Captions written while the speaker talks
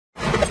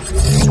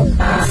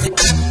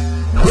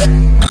Hi,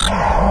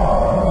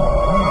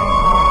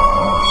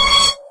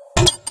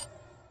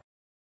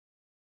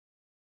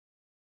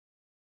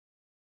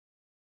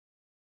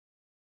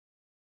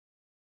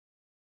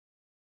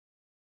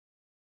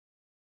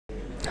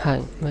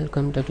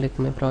 welcome to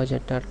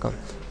clickmyproject.com.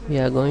 We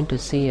are going to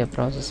see a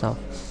process of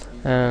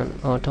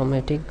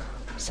automatic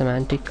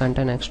semantic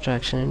content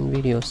extraction in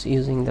videos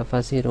using the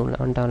fuzzy rule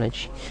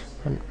ontology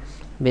and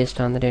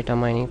based on the data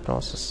mining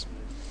process.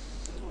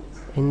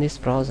 In this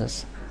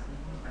process,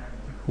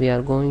 we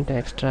are going to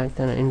extract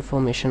the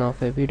information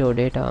of a video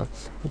data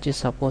which is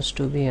supposed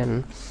to be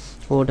an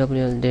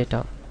OWL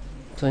data.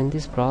 So in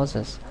this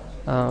process,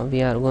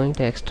 we are going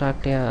to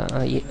extract a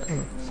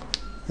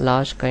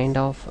large kind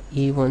of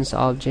events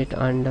object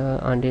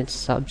and its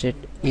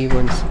subject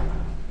events.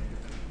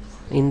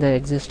 In the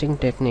existing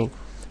technique,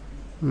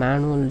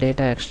 manual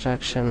data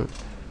extraction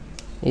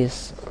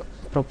is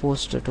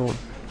proposed to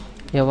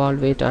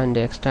evaluate and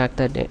extract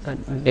the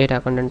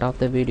data content of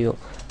the video,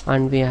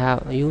 and we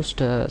have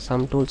used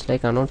some tools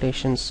like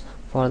annotations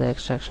for the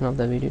extraction of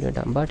the video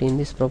data. But in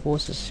this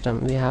proposed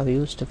system, we have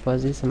used a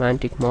fuzzy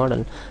semantic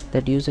model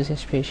that uses a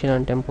spatial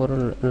and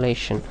temporal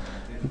relation.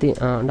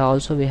 And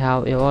also we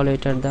have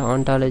evaluated the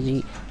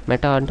ontology,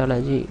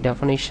 meta-ontology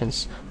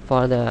definitions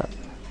for the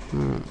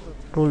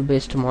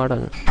rule-based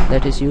model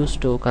that is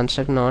used to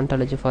construct an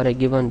ontology for a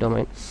given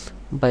domain.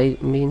 By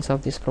means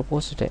of this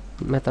proposed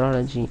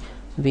methodology,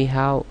 we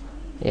have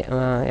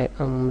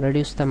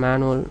reduced the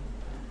manual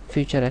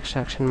feature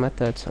extraction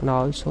methods, and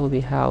also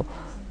we have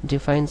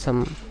defined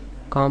some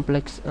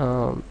complex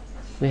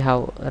we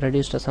have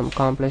reduced some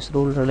complex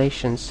rule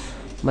relations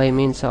by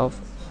means of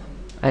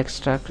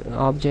extract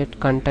object,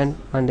 content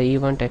and the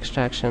event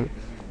extraction.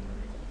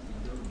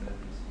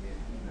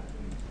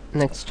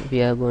 Next,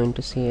 we are going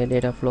to see a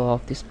data flow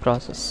of this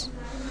process.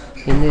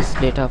 In this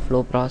data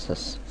flow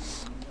process,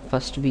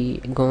 first we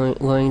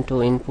going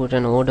to input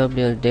an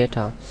OWL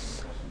data,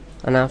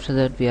 and after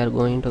that we are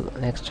going to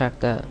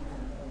extract the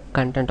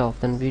content of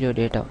the video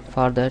data.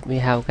 For that, we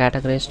have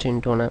categorized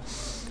into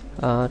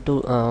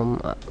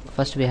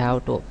first we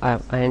have to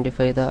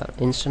identify the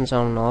instance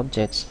on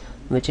objects,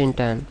 which in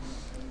turn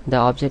the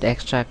object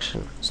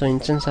extraction. So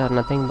instances are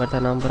nothing but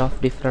the number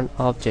of different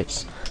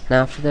objects, and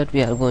after that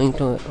we are going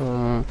to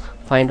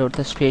find out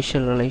the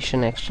spatial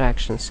relation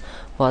extractions.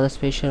 For the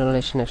spatial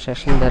relation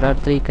extraction, there are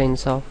three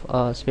kinds of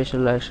spatial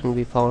relation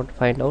we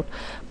find out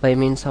by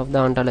means of the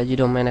ontology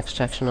domain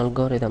extraction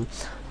algorithm,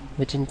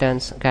 which in turn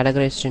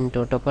categorized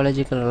into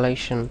topological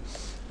relation,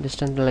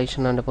 distance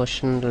relation and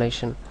position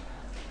relation.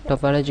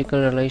 Topological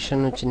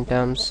relation, which in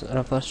terms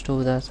refers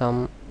to the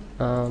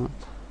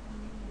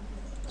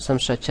some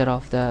structure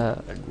of the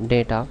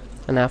data,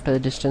 and after the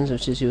distance,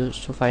 which is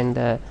used to find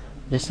the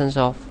distance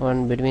of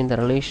one between the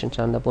relations,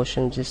 and the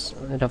position, which is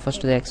refers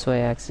to the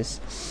XY axis.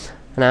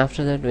 And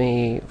after that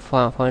we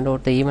find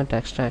out the event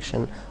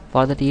extraction.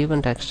 For that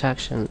event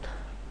extraction,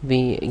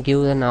 we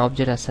give an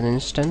object as an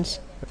instance.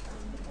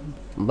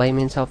 By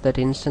means of that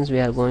instance, we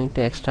are going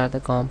to extract the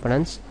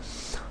components.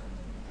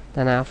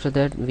 Then after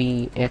that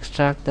we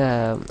extract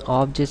the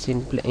objects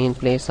in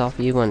place of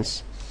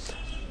events.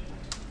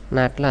 And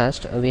at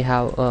last we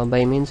have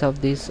by means of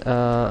this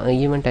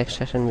event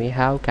extraction, we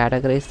have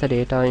categorized the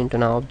data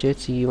into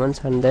objects,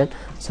 events and then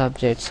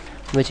subjects,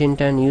 which in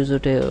turn use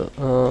it to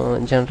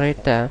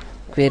generate the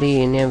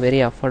query in a very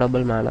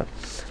affordable manner.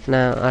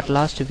 Now at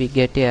last we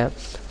get a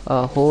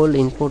whole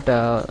input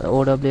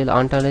OWL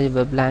ontology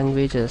web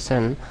languages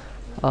and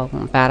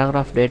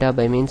paragraph data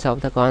by means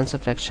of the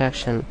concept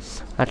extraction.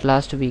 At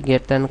last we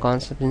get the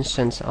concept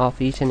instance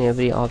of each and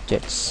every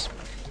objects.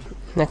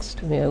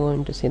 Next, we are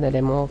going to see the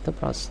demo of the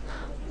process.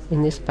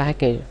 In this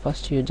package,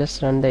 first you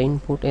just run the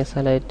input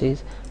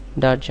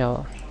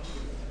specialization.java.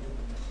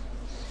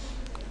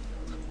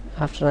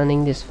 After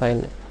running this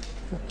file,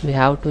 we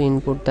have to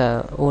input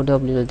the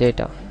OWL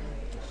data.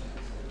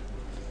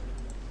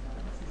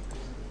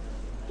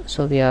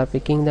 So we are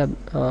picking the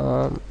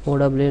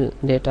OWL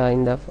data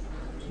in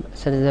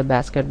the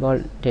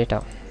basketball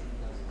data.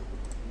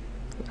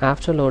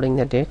 After loading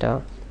the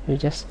data, you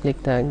just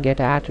click the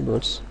get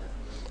attributes.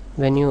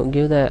 When you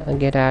give the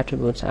get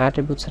attributes are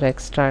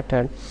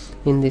extracted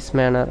in this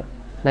manner.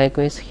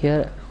 Likewise,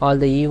 here all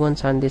the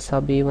events and the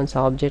sub-events,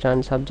 object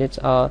and subjects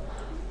are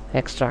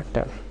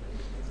extracted.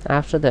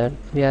 After that,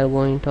 we are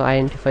going to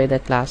identify the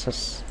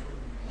classes.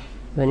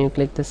 When you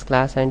click this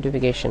class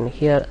identification,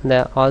 here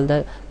all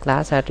the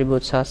class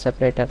attributes are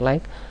separated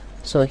like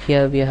so.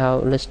 Here we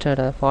have listed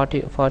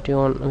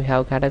 41. We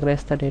have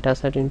categorized the data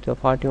set into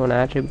 41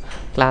 attribute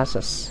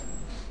classes.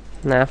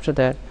 And after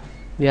that,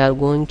 we are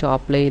going to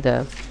apply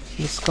the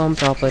viscom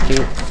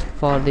property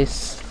for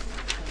this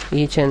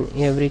each and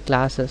every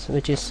classes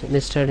which is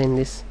listed in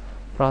this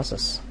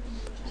process.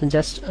 So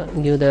just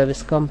give the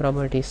viscom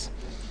properties.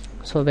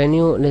 So when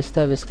you list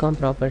the viscom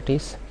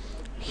properties,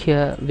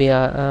 here we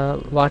are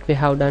what we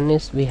have done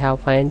is we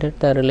have finded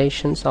the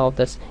relations of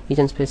this each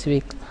and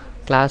specific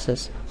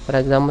classes. For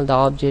example, the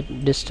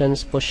object,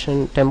 distance,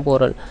 position,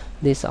 temporal.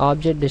 This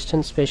object,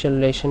 distance, spatial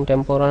relation,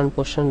 temporal and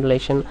position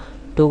relation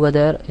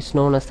together is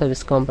known as the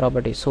viscom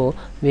property. So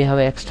we have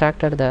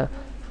extracted the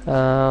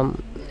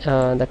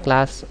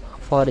class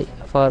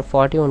for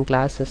 41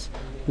 classes.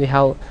 We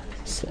have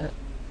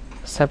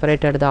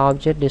separated the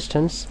object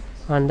distance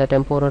and the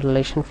temporal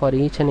relation for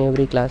each and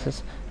every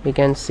classes. We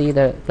can see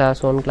the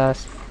class 1,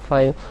 class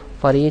 5.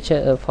 For each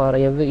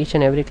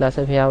and every class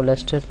we have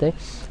listed the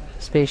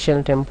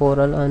spatial,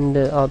 temporal and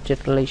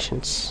object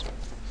relations.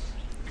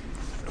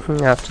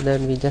 After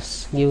that we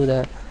just give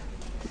the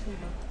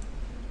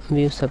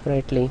view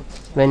separately.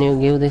 When you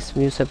give this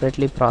view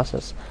separately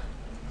process,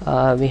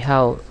 we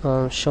have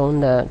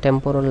shown the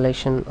temporal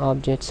relation,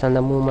 objects and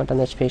the movement and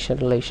the spatial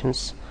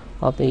relations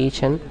of the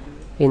each and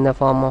in the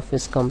form of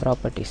viscom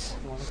properties.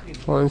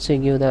 Once you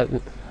give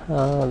the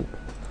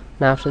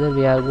after that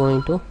we are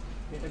going to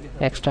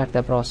extract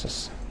the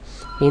process.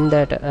 In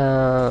that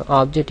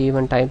object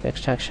event type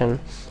extraction,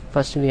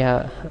 first we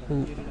have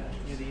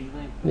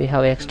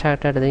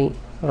extracted the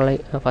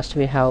first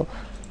we have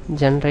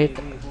generate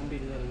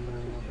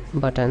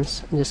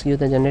buttons. Just give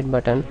the generate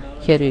button.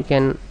 Here you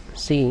can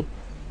see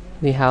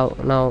we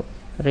have now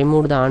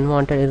removed the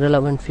unwanted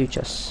irrelevant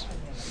features.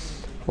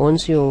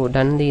 Once you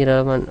done the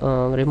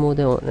remove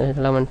the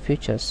irrelevant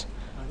features,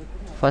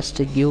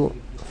 first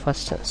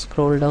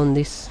scroll down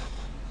this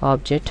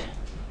object,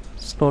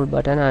 scroll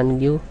button and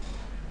give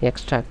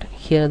extract.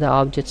 Here the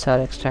objects are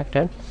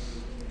extracted,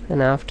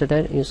 and after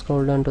that you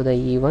scroll down to the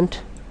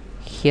event.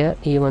 Here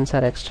events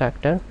are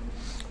extracted.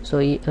 So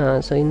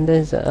in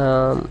this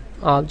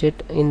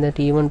object, in that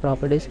event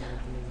properties,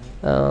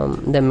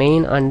 the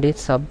main and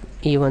its sub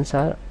events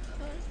are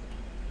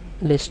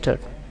listed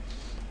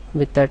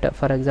with that.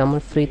 For example,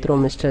 free throw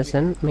misters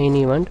and main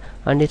event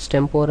and its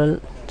temporal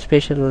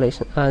spatial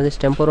relation. These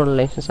temporal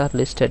relations are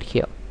listed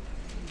here.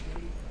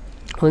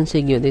 Once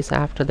you give this,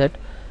 after that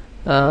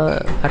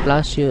at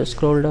last you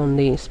scroll down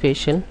the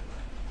spatial,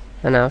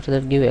 and after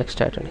that give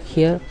extracted.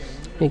 Here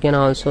you can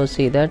also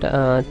see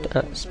that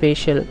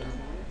spatial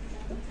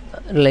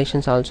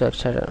relations also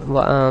extracted.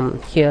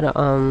 Here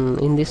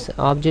in this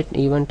object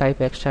event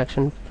type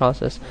extraction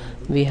process,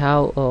 we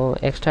have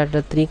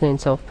extracted 3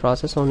 kinds of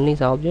process. Only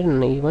is object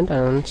and event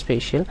and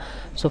spatial.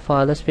 So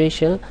for the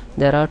spatial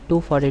there are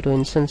 242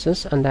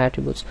 instances and the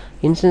attributes.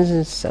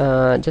 Instances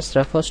just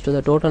refers to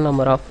the total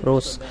number of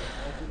rows,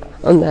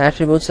 and the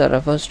attributes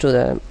refers to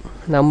the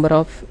number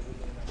of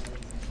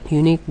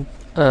unique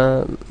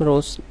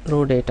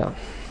row data.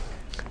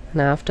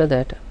 And after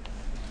that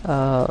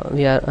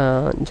we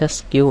are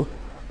just give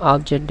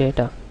object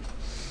data.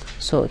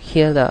 So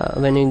here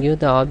when you give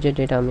the object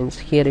data means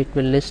here it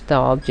will list the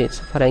objects.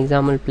 For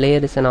example, player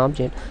is an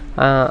object,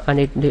 and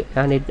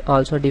it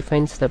also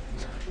defines the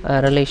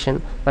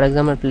relation. For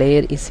example,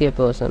 player is a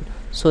person,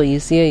 so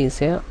is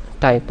a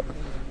type.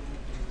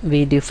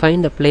 We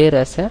define the player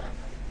as a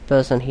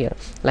person here.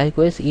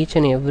 Likewise, each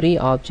and every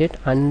object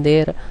and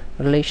their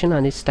relation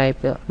and its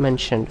type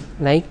mentioned,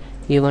 like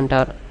event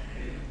are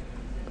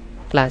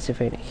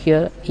classified.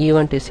 Here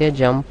event is a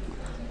jump.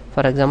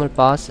 For example,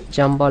 pass,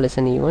 jump ball is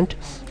an event,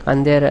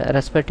 and their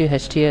respective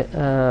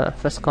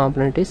first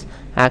component is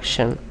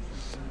action.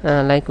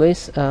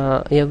 Likewise,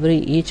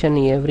 each and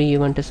every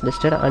event is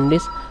listed and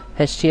its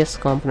HTS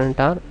component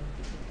are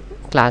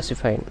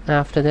classified.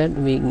 After that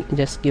we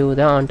just give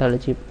the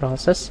ontology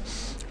process.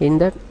 In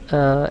that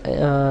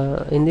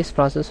in this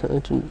process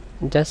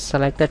just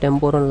select the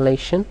temporal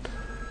relation,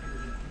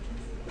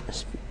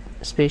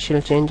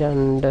 spatial change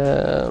and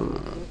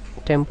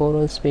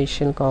temporal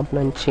spatial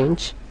component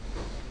change.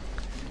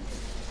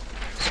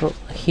 So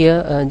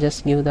here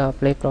just give the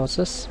apply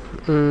process.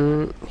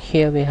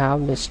 Here we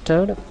have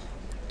listed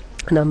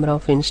number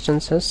of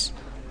instances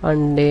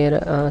and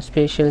their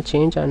spatial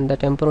change and the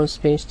temporal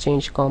space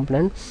change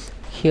component.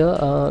 Here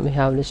we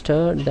have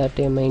listed that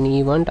main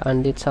event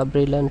and its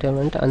sub-relevant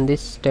event and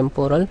this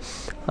temporal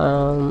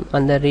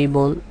and the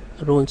reborn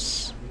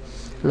rules.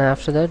 And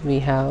after that we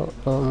have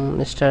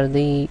listed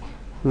the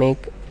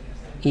make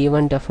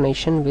event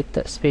definition with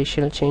the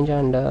spatial change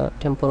and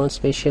temporal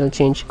spatial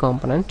change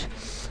component.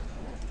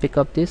 Pick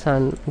up this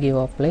and give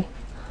apply.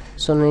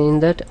 So in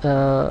that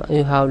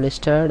you have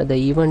listed the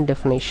event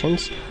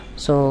definitions.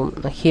 So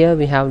here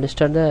we have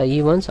listed the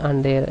events,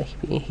 and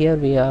here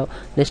we have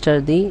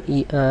listed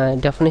the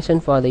definition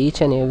for the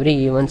each and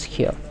every events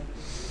here.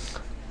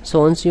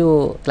 So once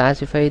you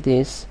classify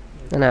this,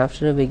 and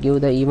after we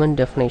give the event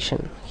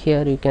definition,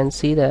 here you can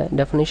see the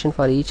definition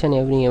for each and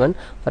every event.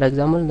 For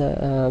example,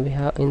 we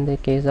have in the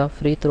case of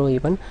free throw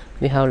event,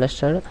 we have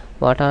listed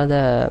what are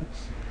the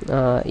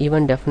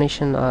event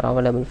definition are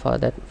available for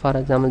that. For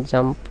example,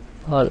 jump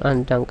ball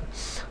and dunk.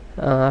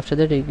 After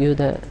that you give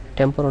the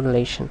temporal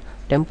relation.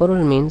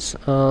 Temporal means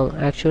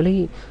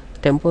actually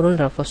temporal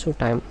refers to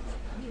time.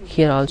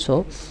 Here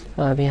also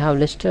we have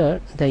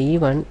listed the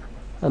event.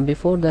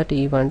 Before that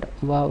event,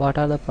 what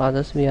are the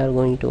process we are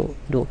going to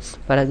do.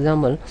 For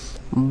example,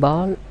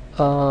 ball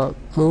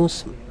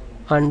moves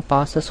and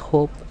passes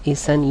hoop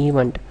is an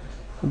event.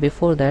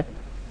 Before that,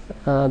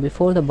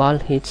 before the ball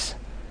hits,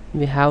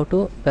 we have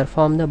to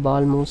perform the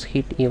ball moves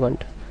hit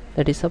event.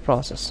 That is a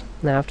process.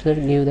 Now after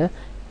that give the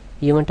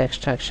event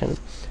extraction.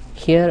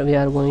 Here we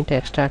are going to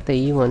extract the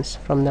events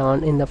from the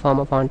in the form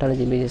of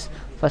ontology basis.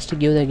 First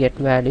give the get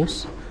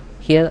values.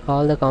 Here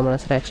all the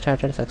components are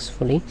extracted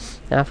successfully.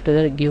 After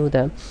that give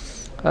the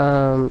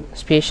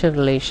spatial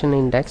relation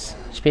index,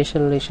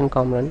 spatial relation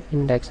component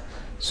index,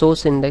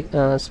 source index,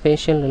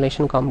 spatial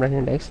relation component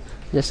index.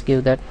 Just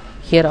give that.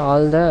 Here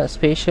all the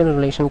spatial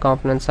relation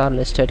components are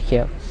listed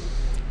here.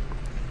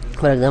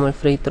 For example,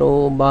 free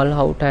throw, ball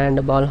out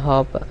and ball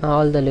hop,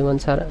 all the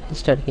events are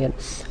listed here.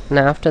 And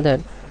after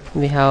that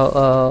we have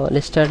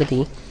listed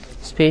the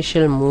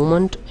spatial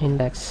movement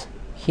index.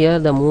 Here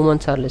the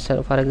movements are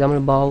listed. For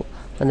example,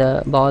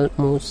 the ball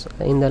moves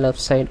in the left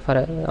side.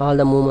 For all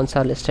the movements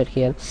are listed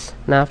here.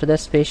 And after the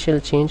spatial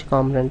change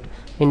component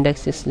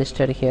index is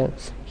listed here.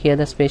 Here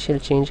the spatial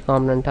change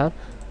component are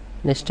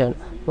listed.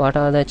 What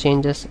are the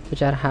changes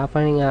which are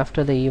happening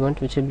after the event,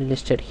 which will be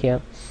listed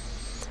here.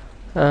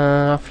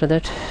 After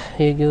that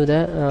you give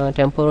the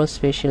temporal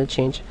spatial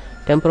change.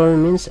 Temporal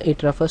means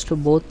it refers to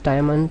both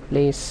time and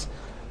place.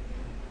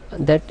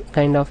 That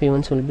kind of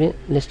events will be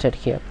listed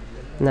here.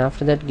 And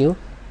after that give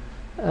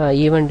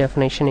event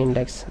definition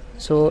index.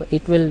 So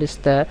it will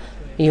list the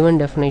event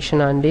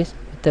definition and this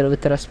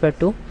with respect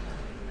to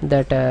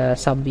that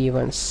sub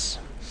events.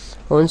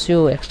 Once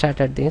you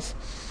extracted this,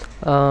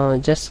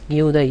 just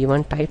give the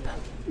event type.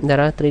 There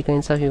are three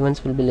kinds of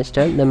events will be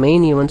listed. The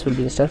main events will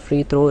be listed.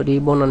 Free throw,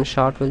 rebound and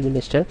shot will be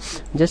listed.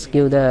 Just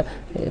give the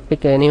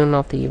pick any one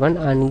of the event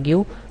and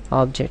give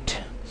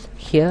object.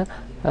 Here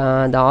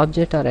the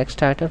object are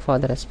extracted for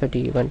the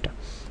respective event.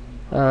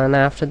 And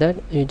after that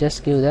you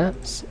just give the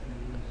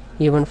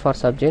event for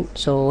subject.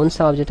 So once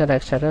the object are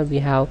extracted, we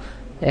have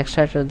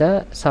extracted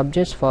the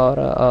subjects for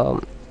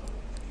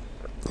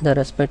the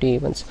respective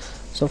events.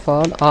 So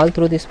for all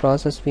through this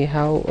process we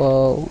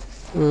have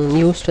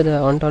used the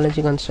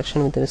ontology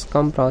construction with this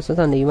come process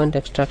and the event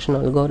extraction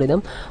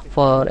algorithm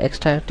for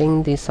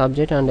extracting the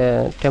subject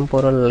and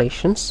temporal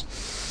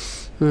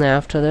relations. And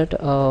after that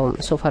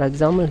so for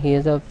example,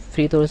 here the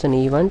free throw is an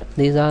event.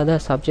 These are the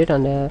subject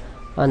and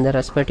the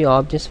respective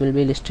objects will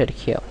be listed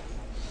here.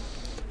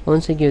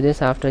 Once you give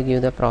this, after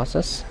give the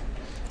process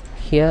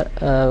here,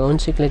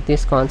 once you click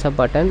this concept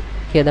button,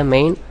 here the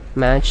main,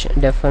 match,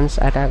 defense,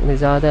 attack,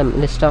 these are the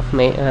list of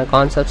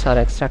concepts are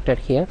extracted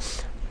here.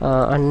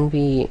 And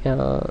we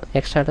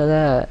extracted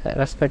the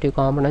respective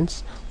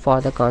components for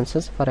the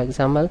concepts. For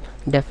example,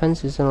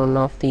 defense is one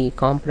of the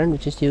component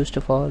which is used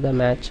for the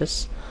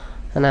matches.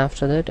 And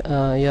after that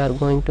you are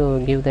going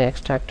to give the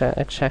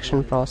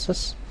extraction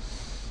process.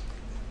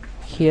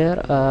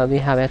 Here we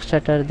have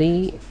extracted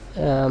the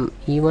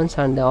events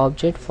and the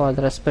object for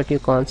the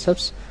respective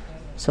concepts.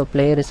 So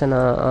player is an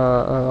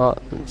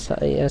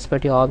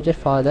respective object.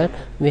 For that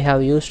we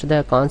have used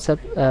the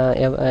concept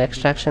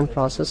extraction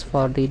process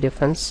for the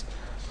defense.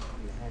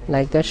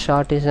 Like that,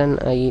 shot is an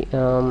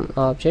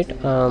object.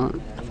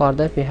 For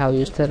that we have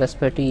used the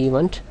respective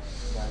event.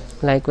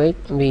 Likewise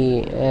we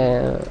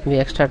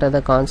extracted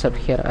the concept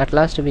here. At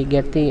last we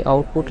get the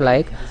output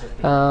like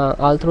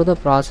all through the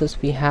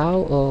process we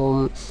have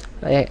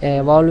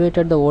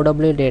evaluated the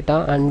OW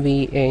data and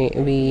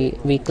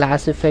we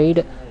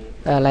classified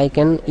like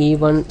an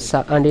event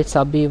and its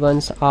sub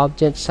events,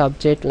 object,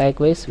 subject.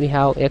 Likewise we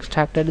have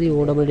extracted the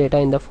OW data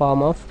in the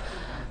form of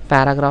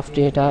paragraph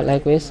data.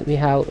 Likewise we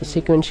have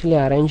sequentially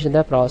arranged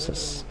the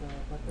process.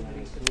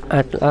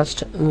 At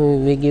last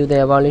we give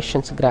the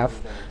evaluations graph.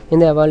 In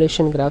the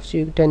evaluation graphs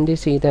you tend to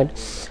see that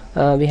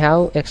we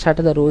have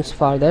extracted the rules.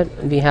 For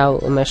that we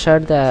have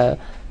measured the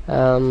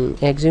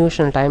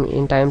execution time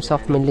in times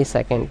of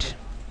millisecond.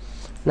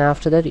 Now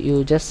after that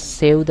you just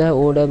save the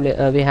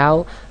OW. We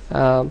have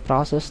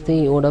processed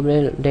the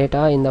OW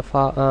data in the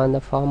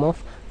form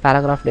of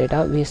paragraph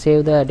data. We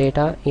save the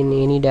data in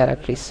any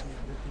directories.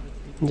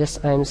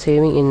 Just I am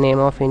saving in name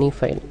of any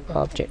file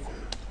object.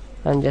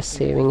 I am just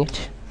saving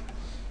it.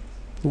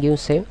 Give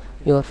save.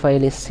 Your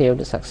file is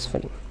saved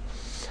successfully.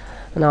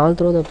 And all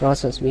through the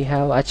process we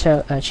have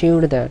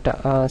achieved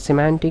that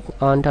semantic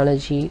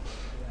ontology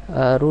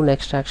rule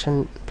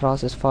extraction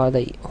process for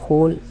the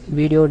whole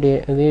video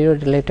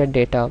related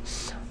data.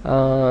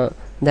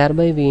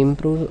 Thereby we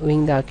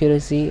improving the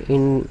accuracy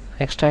in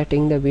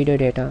extracting the video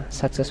data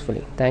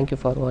successfully. Thank you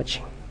for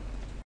watching.